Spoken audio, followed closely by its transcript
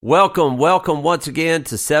Welcome once again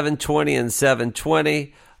to 720 and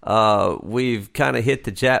 720. We've kind of hit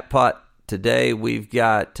the jackpot today. We've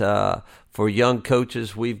got, for young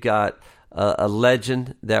coaches, we've got a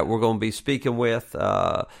legend that we're going to be speaking with.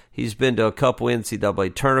 He's been to a couple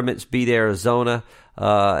NCAA tournaments, beat Arizona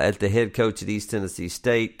as the head coach at East Tennessee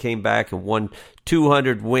State, came back and won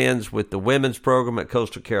 200 wins with the women's program at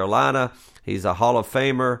Coastal Carolina. He's a Hall of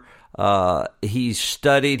Famer.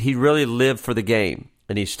 He really lived for the game,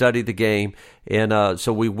 and he studied the game. And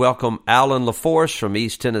so we welcome Alan LeForce from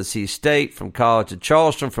East Tennessee State, from College of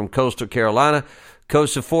Charleston, from Coastal Carolina.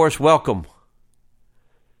 Coach LeForce, welcome.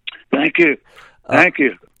 Thank you. Thank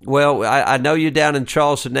you. Well, I know you're down in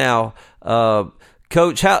Charleston now.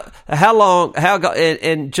 Coach, how long,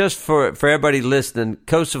 and just for everybody listening,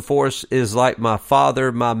 Coach LeForce is like my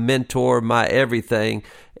father, my mentor, my everything.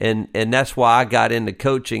 And that's why I got into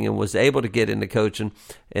coaching and was able to get into coaching.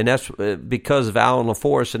 And that's because of Alan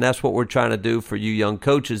LeForce, and that's what we're trying to do for you young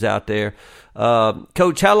coaches out there.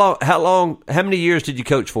 Coach, how many years did you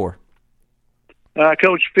coach for? I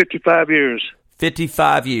coached 55 years.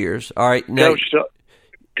 55 years. All right. Now,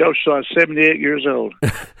 Coach, so I'm 78 years old.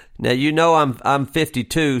 Now, you know I'm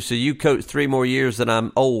 52, so you coach 3 more years than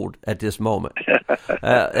I'm old at this moment.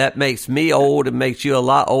 That makes me old and makes you a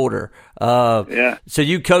lot older. Yeah. So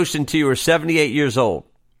you coached until you were 78 years old.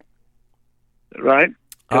 Right.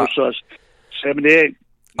 Coach, so I was 78.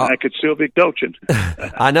 I could still be coaching.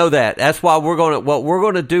 I know that. That's why what we're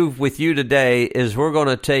going to do with you today is we're going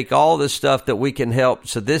to take all this stuff that we can help.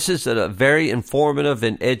 So this is a very informative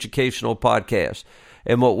and educational podcast.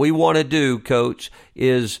 And what we want to do, Coach,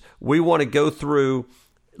 is we want to go through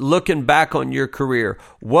looking back on your career.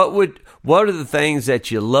 What are the things that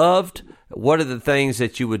you loved? What are the things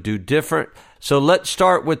that you would do different? So let's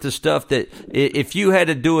start with the stuff that if you had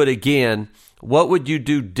to do it again, what would you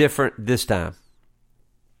do different this time?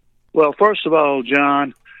 Well, first of all,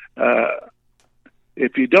 John,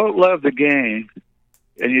 if you don't love the game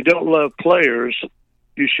and you don't love players,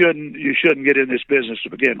 you shouldn't get in this business to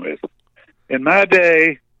begin with. In my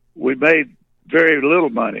day, we made very little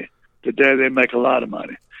money. Today, they make a lot of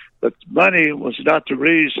money. But money was not the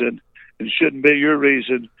reason and shouldn't be your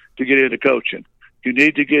reason to get into coaching. You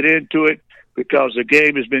need to get into it because the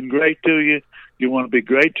game has been great to you. You want to be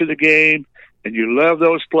great to the game, and you love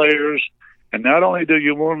those players. And not only do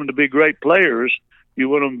you want them to be great players, you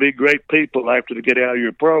want them to be great people after they get out of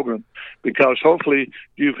your program, because hopefully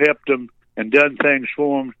you've helped them and done things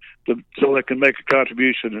for them so they can make a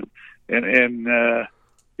contribution and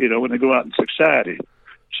when they go out in society.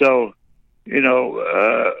 So,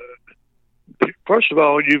 first of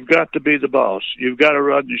all, you've got to be the boss. You've got to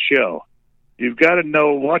run the show. You've got to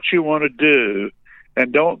know what you want to do,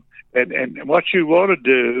 and what you want to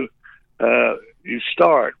do, you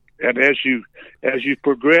start. And as you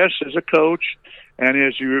progress as a coach, and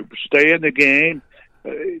as you stay in the game,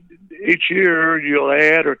 each year you'll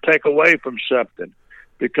add or take away from something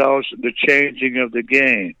because of the changing of the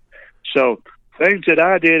game. So things that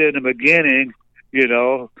I did in the beginning,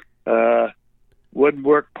 wouldn't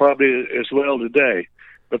work probably as well today.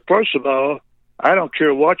 But first of all, I don't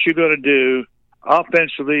care what you're going to do,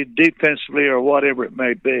 offensively, defensively, or whatever it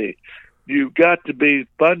may be. You've got to be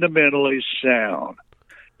fundamentally sound.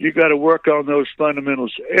 You got to work on those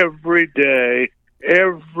fundamentals every day.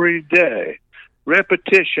 Every day,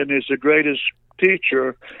 repetition is the greatest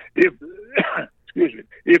teacher.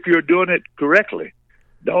 If you're doing it correctly,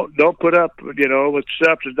 don't put up with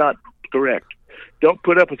stuff that's not correct. Don't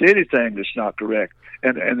put up with anything that's not correct.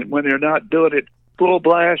 And when they're not doing it full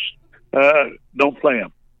blast, don't play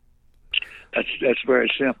them. That's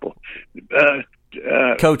very simple.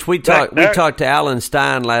 Coach, we talked to Alan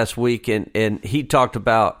Stein last week, and he talked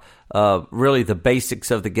about really the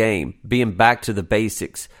basics of the game, being back to the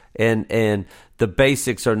basics, and the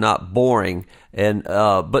basics are not boring, and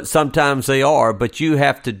but sometimes they are. But you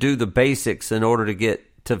have to do the basics in order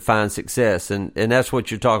to find success, and that's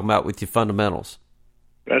what you're talking about with your fundamentals.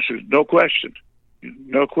 That's no question.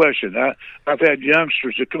 No question. I've had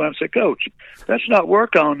youngsters that come out and say, "Coach, let's not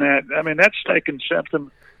work on that. I mean, that's taking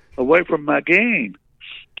something away from my game."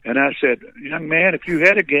 And I said, "Young man, if you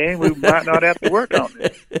had a game, we might not have to work on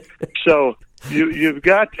it." So you've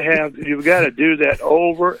got to do that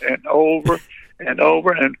over and over and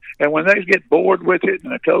over. And when they get bored with it,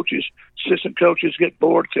 and the assistant coaches get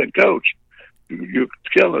bored, saying, "Coach, you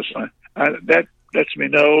kill us," that lets me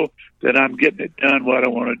know that I'm getting it done what I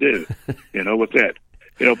want to do. With that,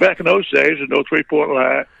 back in those days, there's no 3-point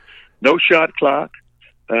line, no shot clock,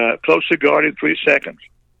 closely guarded 3 seconds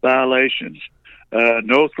violations,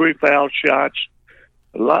 no 3 foul shots,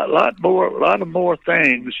 a lot of more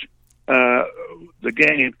things the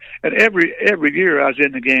game. And every year I was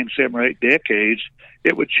in the game 7 or 8 decades,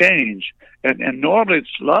 it would change. And normally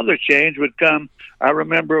a lot of the change would come. I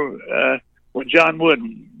remember when John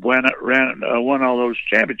Wooden won all those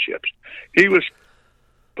championships, he was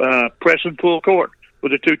pressing full court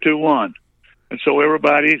with a 2-2-1, and so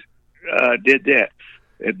everybody did that.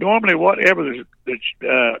 And normally, whatever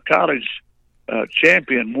the college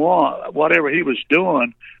champion won, whatever he was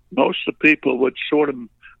doing, most of the people would sort of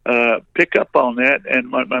pick up on that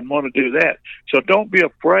and want to do that. So don't be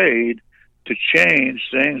afraid to change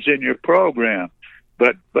things in your program,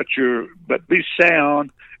 but be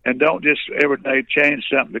sound, and don't just every day change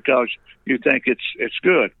something because you think it's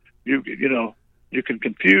good. You know you can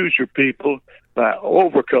confuse your people by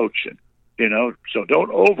overcoaching. So don't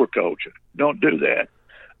overcoach it. Don't do that.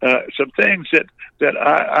 Some things that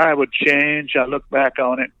I would change. I look back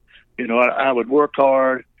on it. I would work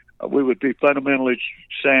hard. We would be fundamentally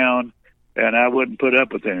sound, and I wouldn't put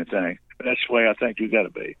up with anything. That's the way I think you got to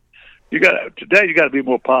be. Today you got to be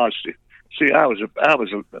more positive. See, I was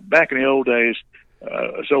back in the old days.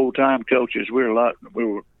 As old time coaches, we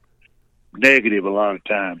were negative a lot of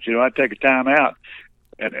times. I'd take a time out,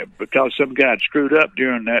 and because some guy had screwed up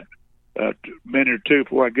during that minute or two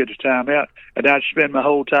before I get to time out, and I'd spend my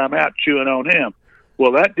whole time out chewing on him.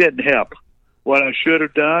 Well, that didn't help. What I should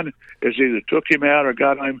have done is either took him out or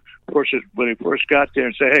got him when he first got there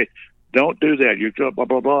and say, "Hey, don't do that. You're blah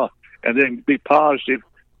blah blah," and then be positive,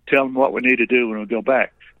 tell him what we need to do when we go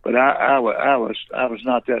back. But I was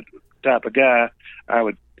not that type of guy. I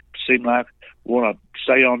would seem like want to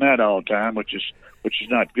stay on that all the time, which is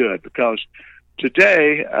not good, because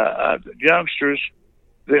today youngsters,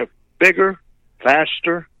 they're bigger,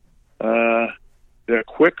 faster, they're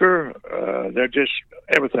quicker, they're just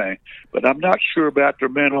everything. But I'm not sure about their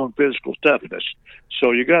mental and physical toughness.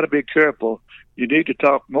 So you got to be careful. You need to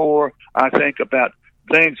talk more, I think, about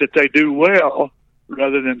things that they do well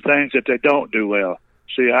rather than things that they don't do well.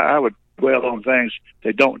 See, I would dwell on things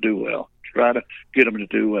they don't do well. Try to get them to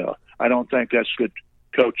do well. I don't think that's good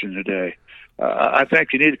coaching today. I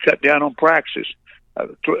think you need to cut down on practice. A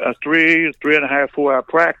 3.5, 4 hour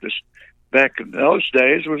practice back in those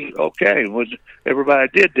days was okay. Everybody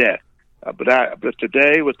did that. But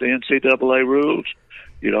today with the NCAA rules,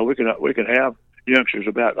 we can have youngsters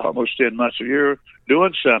about almost 10 months a year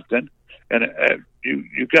doing something, and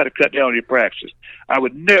you got to cut down on your practice. I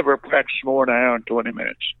would never practice more than an hour and 20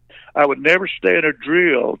 minutes. I would never stay in a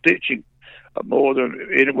drill teaching more than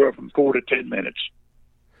anywhere from 4 to 10 minutes.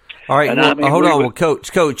 All right, hold on. Well,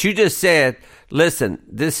 Coach, you just said, listen,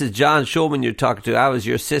 this is John Schulman you're talking to. I was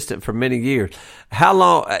your assistant for many years. How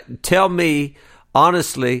long, tell me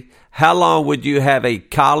honestly, how long would you have a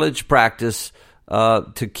college practice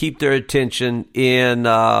to keep their attention in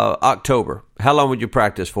October? How long would you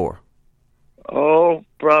practice for? Oh,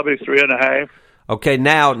 probably 3.5. Okay,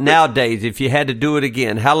 nowadays, if you had to do it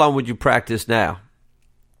again, how long would you practice now?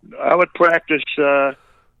 I would practice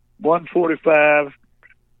 145,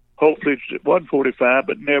 hopefully 145,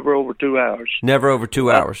 but never over 2 hours. Never over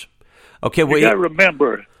 2 hours. Okay, well, you got to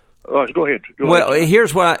remember. Go ahead.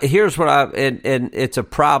 Here's what I and it's a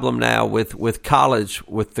problem now with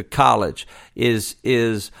the college is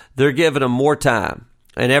they're giving them more time.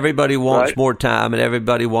 And everybody wants more time, and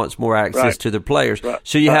everybody wants more access to their players. Right.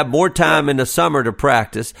 So you have more time in the summer to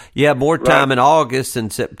practice. You have more time in August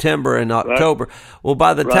and September and October. Right. Well,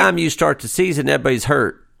 by the time you start the season, everybody's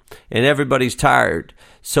hurt and everybody's tired.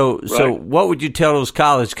 So what would you tell those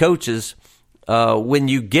college coaches when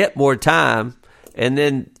you get more time and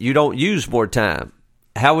then you don't use more time?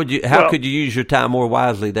 How could you use your time more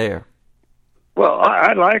wisely there? Well,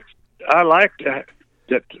 I like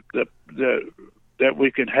that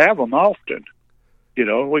we can have them often.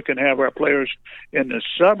 We can have our players in the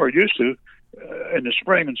summer, used to, in the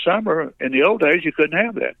spring and summer. In the old days, you couldn't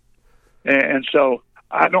have that. And so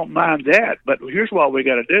I don't mind that, but here's what we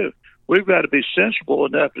got to do. We've got to be sensible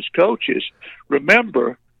enough as coaches.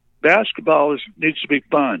 Remember, basketball needs to be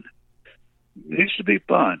fun. It needs to be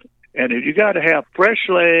fun. And you got to have fresh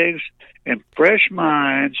legs and fresh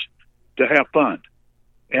minds to have fun.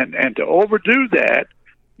 And to overdo that,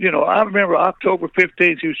 I remember October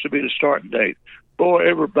 15th used to be the starting date. Boy,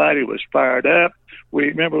 everybody was fired up. We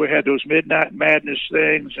had those Midnight Madness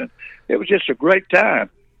things, and it was just a great time.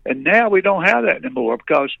 And now we don't have that anymore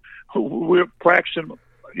because we're practicing,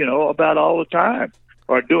 about all the time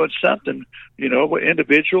or doing something,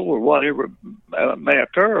 individual or whatever may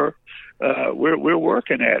occur. We're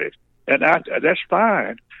working at it, and that's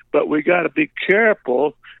fine. But we got to be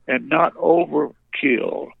careful and not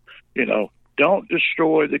overkill, Don't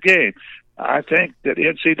destroy the game. I think that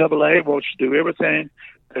NCAA wants to do everything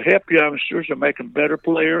to help youngsters and make them better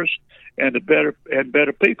players and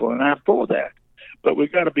better people, and I'm for that. But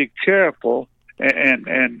we've got to be careful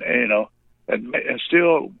and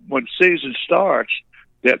still when season starts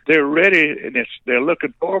that they're ready and they're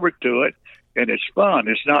looking forward to it and it's fun.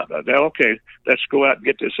 It's not okay. Let's go out and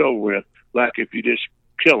get this over with. Like if you just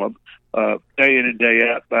kill them day in and day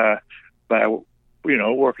out by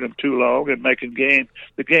working them too long and making game.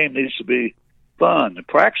 The game needs to be fun. The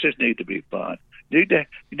practices need to be fun. You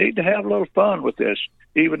need to have a little fun with this.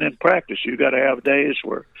 Even in practice, you got to have days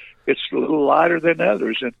where it's a little lighter than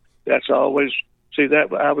others, and that's always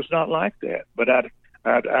that. I was not like that, but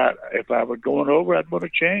if I were going over, I'd want to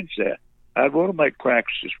change that. I'd want to make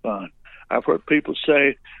practices fun. I've heard people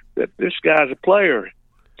say that this guy's a player.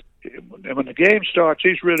 And when the game starts,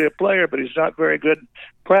 he's really a player, but he's not very good in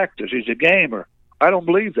practice. He's a gamer. I don't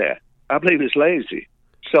believe that. I believe he's lazy.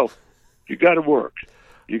 So you got to work.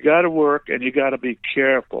 You got to work, and you got to be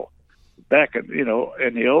careful. Back in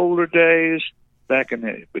the older days, back in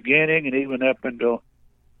the beginning, and even up until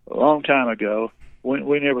a long time ago,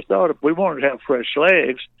 we never thought we wanted to have fresh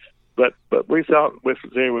legs, but we thought if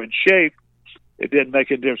they were in shape, it didn't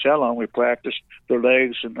make any difference how long we practiced. Their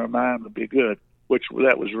legs and their mind would be good, which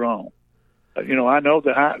that was wrong. I know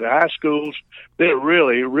the high schools, they're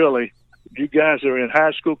really, really. You guys that are in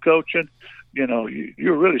high school coaching,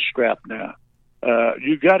 you're really strapped now.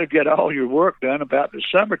 You got to get all your work done about the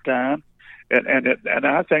summertime, and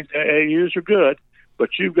I think the AUs are good, but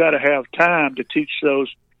you've got to have time to teach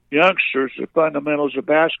those youngsters the fundamentals of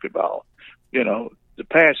basketball. The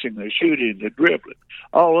passing, the shooting, the dribbling,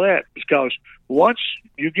 all of that. Because once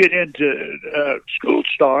you get into school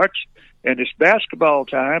starts and it's basketball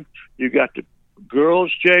time, you got the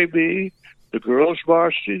girls JV, the girls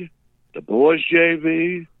varsity, the boys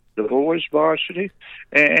JV, the boys varsity,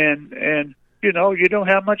 and you don't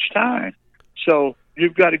have much time. So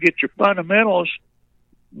you've got to get your fundamentals.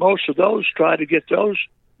 Most of those, try to get those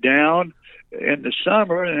down in the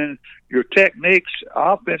summer, and your techniques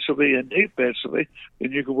offensively and defensively,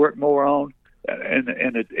 then you can work more on in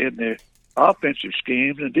the offensive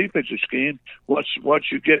schemes and defensive scheme once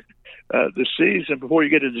you get the season. Before you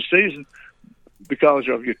get into the season, because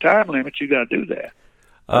of your time limits, you got to do that.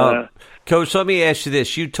 Coach, let me ask you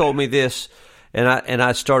this. You told me this, and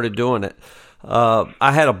I started doing it.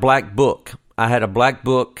 I had a black book.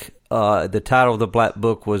 The title of the black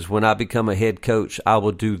book was "When I Become a Head Coach, I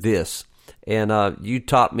Will Do This." And you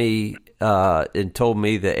taught me and told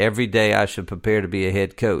me that every day I should prepare to be a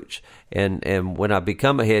head coach. And when I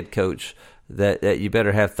become a head coach, that you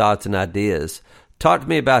better have thoughts and ideas. Talk to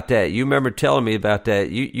me about that. You remember telling me about that.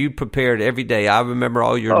 You prepared every day. I remember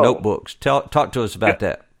all your notebooks. Talk to us about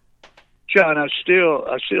that. John, I still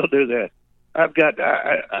do that.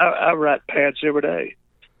 I write pads every day.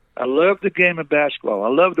 I love the game of basketball. I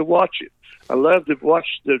love to watch it. I love to watch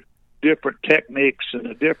the different techniques and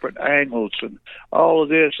the different angles and all of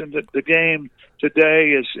this. And the game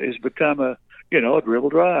today is become a dribble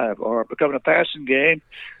drive or becoming a passing game.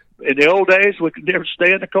 In the old days, we could never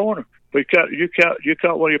stay in the corner. You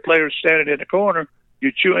caught one of your players standing in the corner,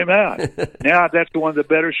 you chew him out. Now that's one of the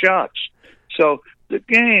better shots. So the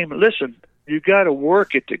game, listen, you got to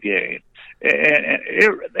work at the game. And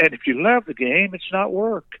if you love the game, it's not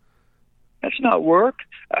work. That's not work.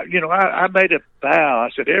 I made a vow. I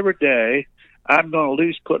said every day I'm going to at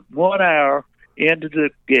least put 1 hour into the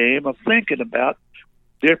game of thinking about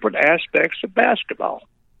different aspects of basketball.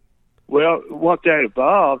 Well, what that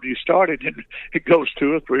evolved, you started, and it goes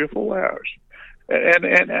 2 or 3 or 4 hours.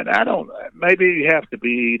 And I don't, maybe you have to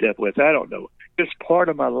be eat up with, I don't know. It's part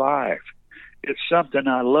of my life. It's something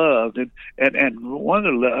I loved. And one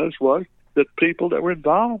of the loves was the people that were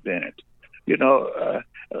involved in it.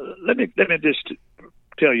 Let me just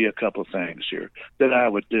tell you a couple of things here that I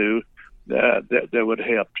would do that would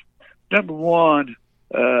help. Number one,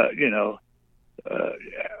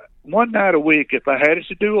 one night a week, if I had it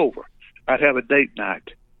to do over, I'd have a date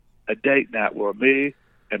night where me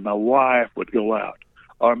and my wife would go out,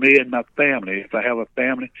 or me and my family. If I have a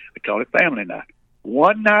family, I call it family night.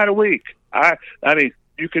 One night a week. I mean,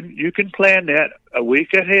 you can plan that a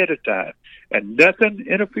week ahead of time, and nothing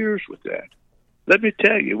interferes with that. Let me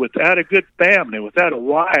tell you, without a good family, without a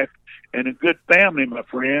wife and a good family, my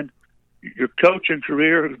friend, your coaching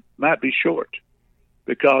career might be short,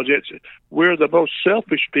 because we're the most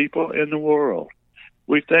selfish people in the world.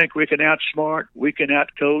 We think we can outsmart, we can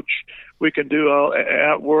outcoach, we can do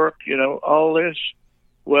outwork, all this.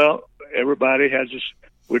 Well, everybody has this.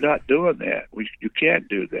 We're not doing that. You can't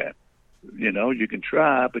do that. You can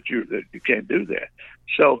try, but you can't do that.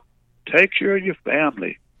 So take care of your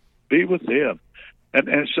family. Be with them.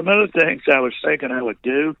 And some other things I was thinking I would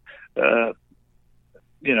do,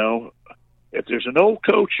 if there's an old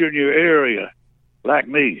coach in your area, like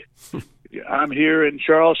me, I'm here in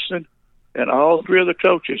Charleston, and all three of the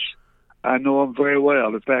coaches, I know them very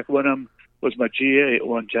well. In fact, one of them was my GA at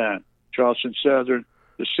one time, Charleston Southern,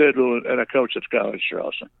 the Citadel, and I coached at College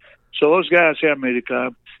Charleston. So those guys have me to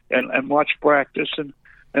come and watch practice, and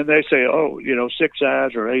they say, 6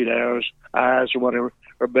 hours or 8 hours, or whatever,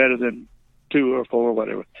 are better than 2 or 4 or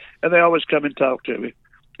whatever. And they always come and talk to me.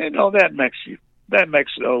 And that makes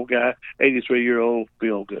the old guy, 83-year-old,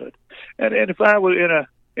 feel good. And if I were in a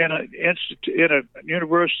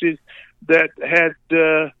university that had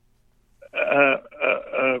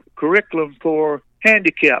a curriculum for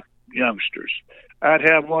handicapped youngsters, I'd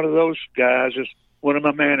have one of those guys as one of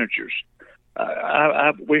my managers.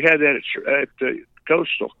 We had that at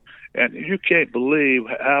Coastal, and you can't believe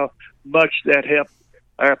how much that helped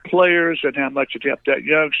our players and how much it helped that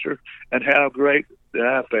youngster and how great that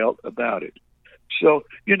I felt about it. So,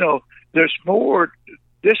 there's more.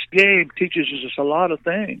 This game teaches us a lot of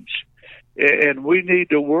things, and we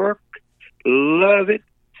need to work, love it,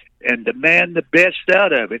 and demand the best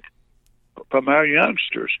out of it from our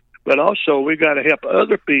youngsters. But also, we got to help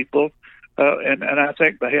other people, and I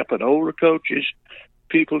think by helping older coaches,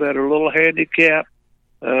 people that are a little handicapped,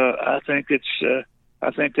 I think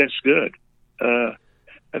that's good.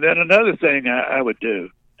 And then another thing I would do,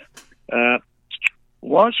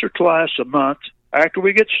 once or twice a month after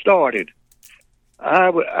we get started, I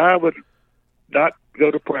would not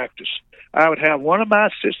go to practice. I would have one of my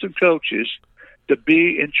assistant coaches to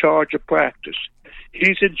be in charge of practice.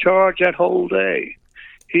 He's in charge that whole day.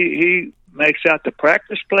 He makes out the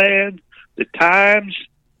practice plan, the times,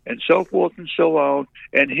 and so forth and so on,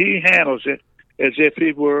 and he handles it as if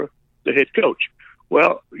he were the head coach.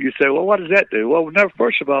 Well, you say, well, what does that do? Well,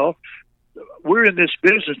 first of all, we're in this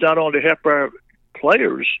business not only to help our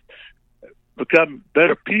players become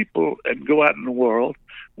better people and go out in the world,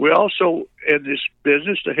 we're also in this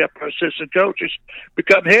business to help our assistant coaches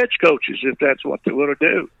become head coaches if that's what they want to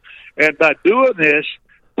do. And by doing this,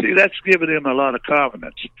 see, that's giving them a lot of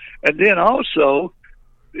confidence. And then also,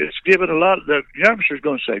 it's given a lot of the youngsters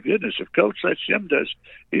going to say, goodness, if Coach lets him does,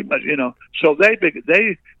 he must, So they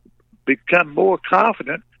become more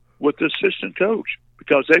confident with the assistant coach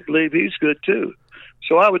because they believe he's good too.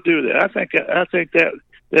 So I would do that. I think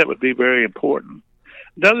that would be very important.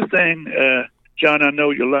 Another thing, John, I know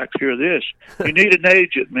you'll like to hear this. You need an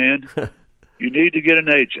agent, man. You need to get an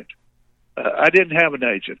agent. I didn't have an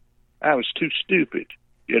agent. I was too stupid.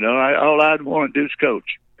 All I'd want to do is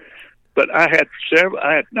coach. But I had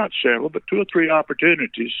not several, but 2 or 3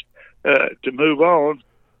 opportunities to move on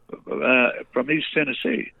from East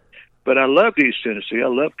Tennessee. But I loved East Tennessee. I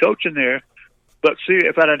loved coaching there. But see,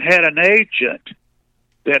 if I'd had an agent,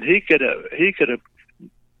 then he could have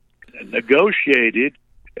negotiated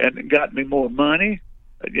and got me more money.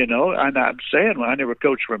 And I'm saying, well, I never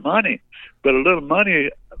coached for money, but a little money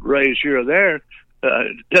raised here or there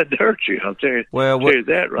doesn't hurt you. I'll tell you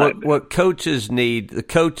that right now. What coaches need, the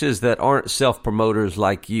coaches that aren't self-promoters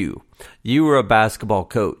like you were a basketball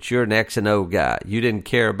coach. You're an X and O guy. You didn't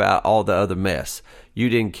care about all the other mess. You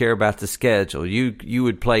didn't care about the schedule. You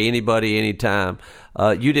would play anybody, anytime.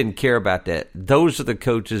 You didn't care about that. Those are the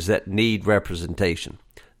coaches that need representation.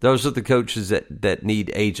 Those are the coaches that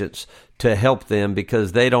need agents to help them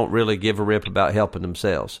because they don't really give a rip about helping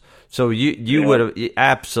themselves. So you would have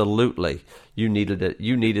absolutely you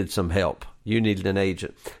needed some help. You needed an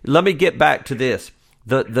agent. Let me get back to this.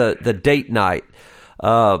 The date night.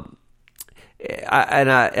 I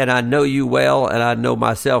know you well, and I know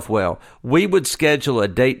myself well. We would schedule a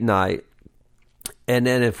date night, and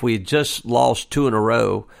then if we just lost 2 in a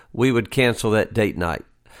row, we would cancel that date night.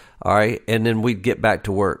 All right, and then we'd get back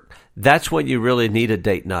to work. That's when you really need a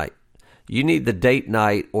date night. You need the date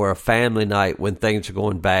night or a family night when things are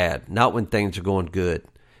going bad, not when things are going good.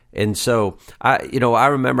 And so I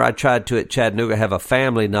remember I tried to at Chattanooga have a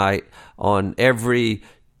family night on every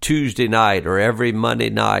Tuesday night or every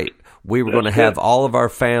Monday night. We were going to have all of our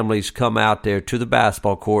families come out there to the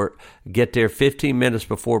basketball court, get there 15 minutes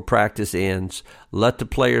before practice ends, let the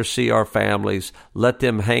players see our families, let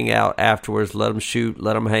them hang out afterwards, let them shoot,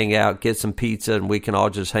 let them hang out, get some pizza, and we can all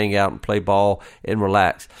just hang out and play ball and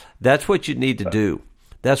relax. That's what you need to do.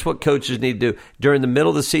 That's what coaches need to do. During the middle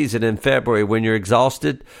of the season in February, when you're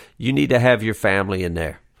exhausted, you need to have your family in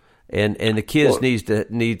there. And the kids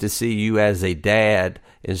need to see you as a dad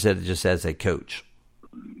instead of just as a coach.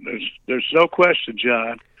 There's no question,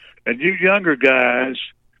 John. And you younger guys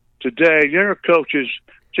today, younger coaches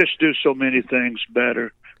just do so many things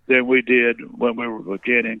better than we did when we were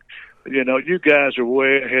beginning. You guys are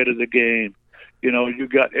way ahead of the game. You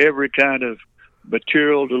got every kind of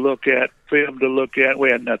material to look at, film to look at. We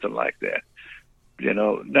had nothing like that.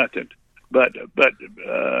 Nothing. But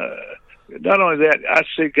not only that, I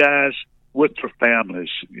see guys with their families.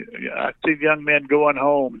 I see young men going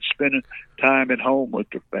home and spending time at home with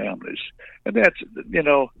their families, and that's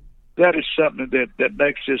that is something that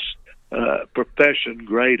makes this profession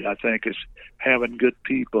great. I think is having good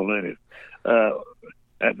people in it.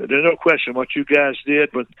 And there's no question what you guys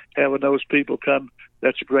did with having those people come.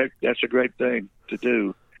 That's a great thing to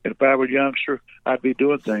do. And if I were a youngster, I'd be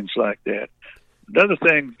doing things like that. Another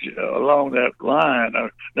thing along that line,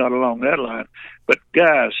 or not along that line, but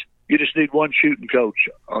guys, you just need one shooting coach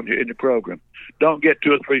in your program. Don't get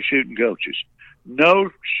 2 or 3 shooting coaches. No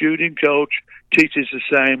shooting coach teaches the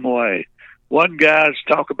same way. One guy's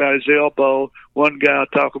talk about his elbow, one guy will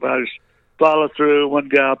talk about his follow through, one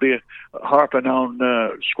guy will be harping on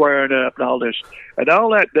squaring up and all this. And all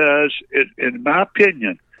that does, in my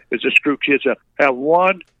opinion, is to screw kids up. Have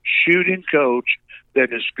one shooting coach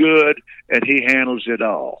that is good, and he handles it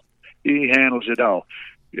all. He handles it all.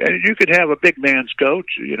 And you could have a big man's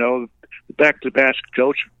coach, the back-to-basket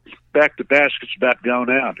coach. Back-to-basket's about gone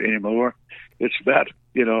out anymore. It's about,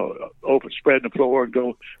 open, spreading the floor and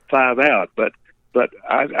go 5 out. But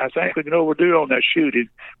I think we can overdo on that shooting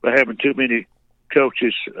by having too many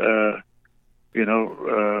coaches,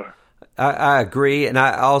 I agree, and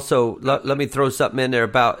I also let me throw something in there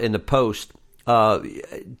about in the post.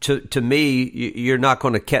 To me, you're not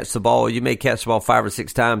going to catch the ball. You may catch the ball 5 or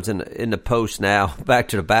 6 times in the post now, back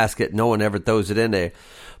to the basket. No one ever throws it in there.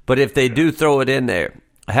 But if they do throw it in there,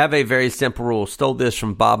 have a very simple rule. Stole this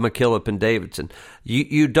from Bob McKillop and Davidson.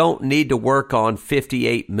 You don't need to work on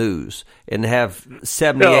 58 moves and have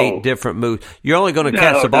 78 different moves. You're only going to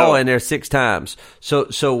catch the ball in there 6 times.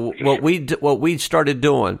 So what we started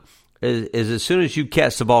doing is as soon as you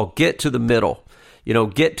catch the ball, get to the middle.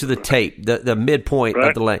 Get to the tape, the midpoint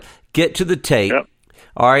of the lane. Get to the tape. Yep.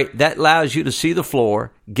 All right, that allows you to see the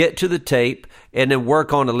floor, get to the tape, and then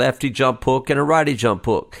work on a lefty jump hook and a righty jump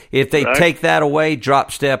hook. If they take that away,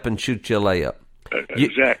 drop step and shoot you a layup.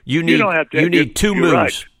 Exactly. You need 2 moves.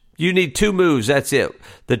 Right. You need 2 moves. That's it.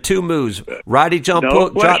 The 2 moves: righty jump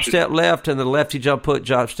hook, drop step left, and the lefty jump hook,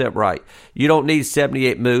 drop step right. You don't need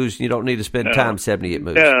 78 moves. You don't need to spend time 78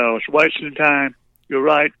 moves. No, it's wasting time. You're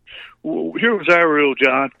right. Here was our rule,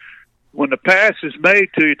 John. When the pass is made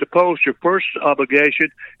to you at the post, your first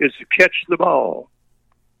obligation is to catch the ball.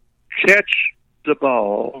 Catch the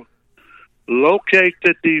ball, locate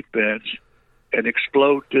the defense, and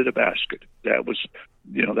explode to the basket. That was,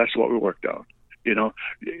 that's what we worked on.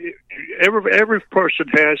 Every person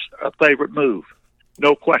has a favorite move,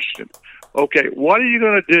 no question. Okay, what are you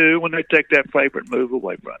going to do when they take that favorite move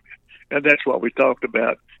away from you? And that's what we talked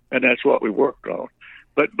about, and that's what we worked on.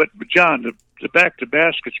 But John, the back to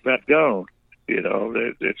basket's about gone. They've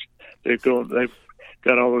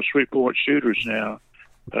got all those 3-point shooters now.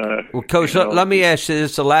 Well, Coach, let me ask you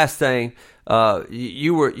this: the last thing,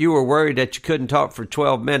 you were worried that you couldn't talk for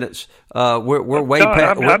 12 minutes. We're way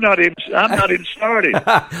past. I'm not even started.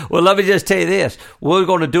 Well, let me just tell you this: we're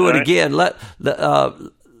going to do it again. Let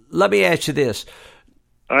me ask you this: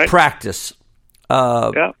 practice.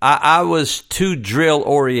 I was too drill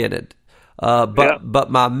oriented. But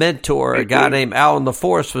my mentor, a guy named Alan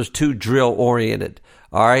LeForce, was too drill oriented.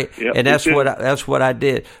 All right, and that's what I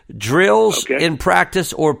did. Drills in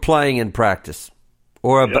practice or playing in practice,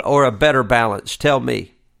 or a better balance. Tell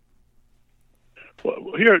me. Well,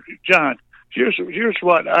 here, John. Here's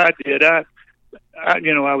what I did. I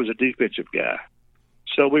was a defensive guy,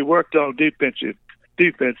 so we worked on defense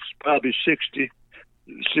probably 60,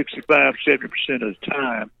 65, 70% of the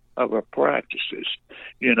time of our practices.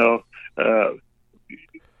 You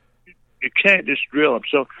can't just drill them.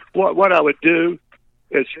 So what I would do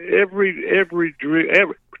is every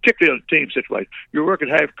drill, particularly in a team situation, you're working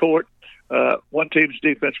half court. One team's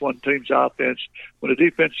defense, one team's offense. When the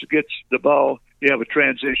defense gets the ball, you have a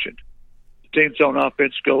transition. The team's on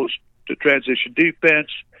offense goes to transition defense,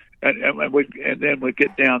 and then we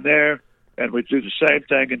get down there and we do the same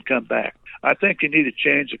thing and come back. I think you need to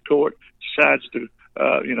change the court sides to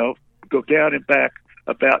go down and back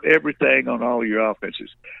about everything on all your offenses,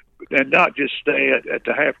 and not just stay at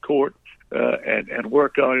the half court and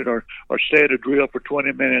work on it, or stay at a drill for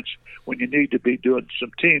 20 minutes when you need to be doing some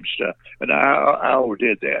team stuff. And I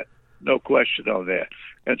overdid that, no question on that.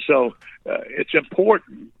 And so it's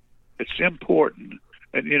important. It's important,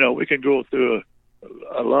 and we can go through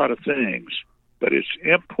a lot of things, but it's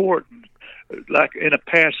important. Like in a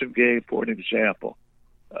passing game, for an example,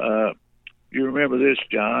 you remember this,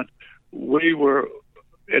 John? We were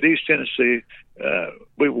at East Tennessee,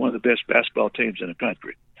 we were one of the best basketball teams in the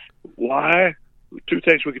country. Why? Two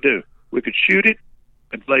things we could do. We could shoot it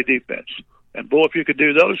and play defense. And, boy, if you could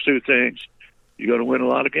do those two things, you're going to win a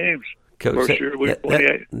lot of games. Coach, First year we were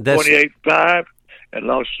 28-5 and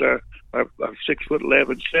lost our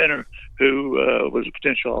 6'11" center who was a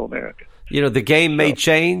potential All-American. You know, the game may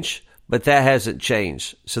change, but that hasn't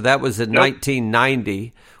changed. So that was in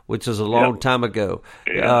 1990, which is a long time ago.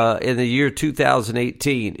 In the year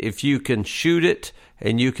 2018, if you can shoot it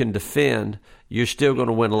and you can defend, you're still going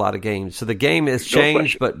to win a lot of games. So the game has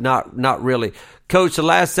changed, but not really. Coach, the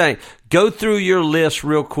last thing, go through your list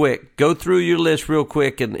real quick. Go through your list real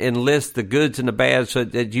quick and list the goods and the bads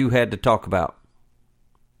that you had to talk about.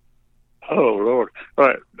 Oh, Lord. All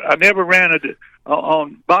right. I never ran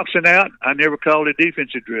on boxing out. I never called it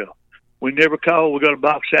defensive drill. We never called we're going to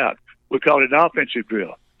box out. We called it an offensive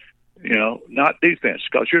drill, not defense.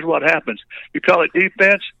 Because here's what happens. You call it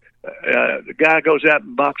defense, the guy goes out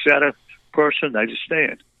and box out a person, they just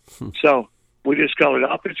stand. So we just call it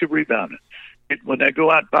offensive rebounding. When they go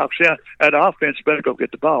out and box out, that offense better go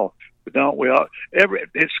get the ball. But don't we all?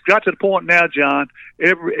 It's got to the point now, John.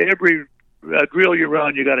 Every drill you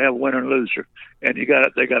run, you got to have a winner and loser, and they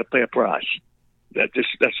got to pay a price. That's just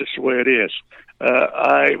the way it is.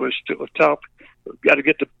 I was taught, got to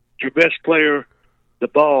get your best player the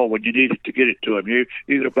ball when you need it to get it to him. You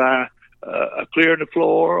either by clearing the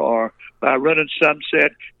floor or by running some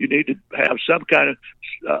set. You need to have some kind of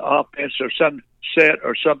offense or some set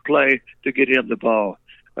or some play to get him the ball.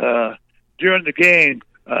 During the game,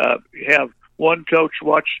 you have one coach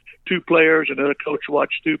watch two players, another coach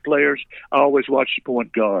watch two players. I always watch the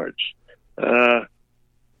point guards.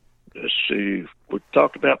 Let's see. We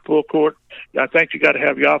talked about full court. I think you got to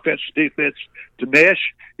have your offense and defense to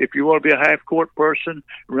mesh. If you want to be a half court person,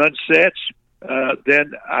 run sets,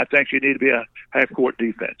 then I think you need to be a half court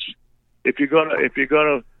defense. If you're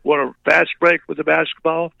gonna want a fast break with the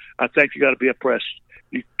basketball, I think you got to be a press.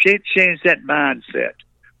 You can't change that mindset.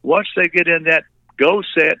 Once they get in that go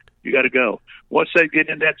set, you got to go. Once they get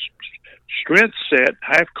in that strength set,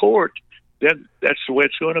 half court, then that's the way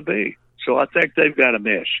it's going to be. So I think they've got to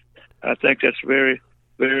mesh. I think that's very,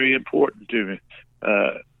 very important to me.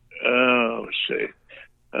 Let's see.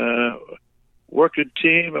 Working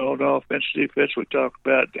team on offense, defense, we talked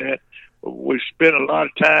about that. We spend a lot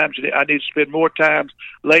of times, I need to spend more time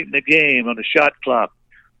late in the game on the shot clock.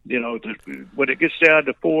 When it gets down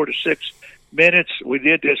to 4 to 6 minutes, we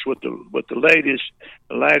did this with the ladies.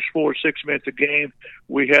 The last 4 or 6 minutes of the game,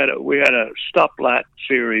 we had a stoplight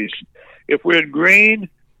series. If we're in green,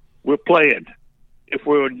 we're playing. If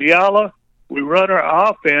we're in yellow, we run our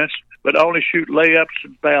offense, but only shoot layups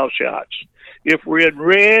and foul shots. If we're in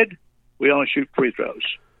red, we only shoot free throws.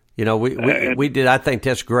 We did. I think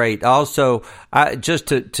that's great. Also, just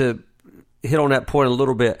to hit on that point a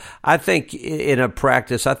little bit, I think in a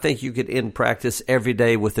practice, you could end practice every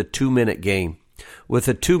day with a 2-minute game. With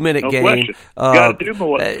a 2-minute game, do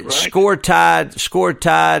more, right? score tied,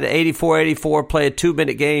 84-84, play a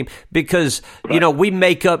 2-minute game because, we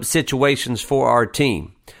make up situations for our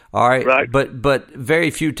team. All right. But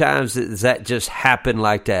very few times does that just happen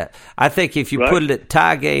like that. I think if you put it at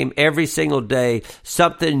tie game every single day,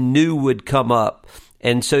 something new would come up.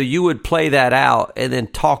 And so you would play that out and then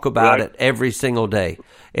talk about it every single day.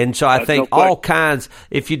 And so I think all kinds,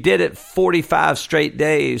 if you did it 45 straight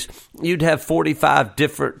days, you'd have 45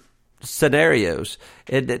 different scenarios.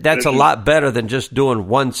 That's a lot better than just doing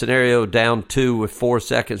one scenario down 2 with 4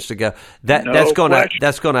 seconds to go. That's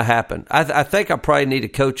gonna happen. I think I probably need to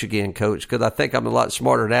coach again, Coach, because I think I'm a lot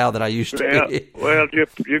smarter now than I used to be. Well,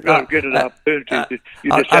 you're going to get an opportunity.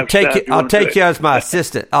 I'll take you as my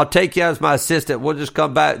assistant. We'll just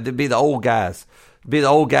come back to be the old guys.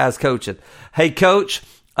 Coaching. Hey, Coach,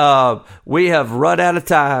 we have run out of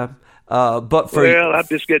time. I'm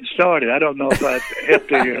just getting started. I don't know if I have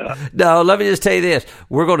to. No, let me just tell you this: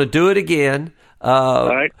 we're going to do it again.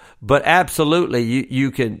 Right. But absolutely,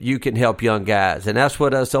 you can help young guys, and that's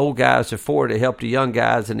what us old guys are for, to help the young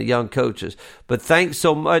guys and the young coaches. But thanks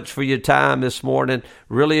so much for your time this morning.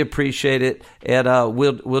 Really appreciate it, and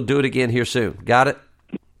we'll do it again here soon. Got it,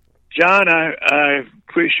 John? I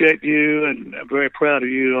appreciate you, and I'm very proud of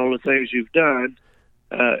you. All the things you've done.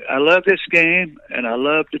 I love this game, and I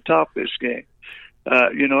love to talk this game.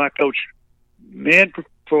 I coached men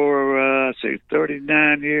for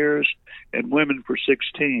 39 years and women for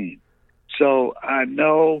 16. So I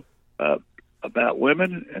know about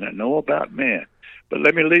women, and I know about men. But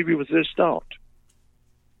let me leave you with this thought.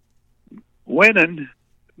 Winning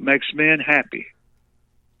makes men happy.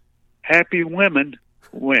 Happy women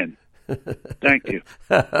win. Thank you.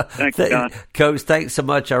 Thank you, Don. Coach, thanks so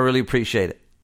much. I really appreciate it.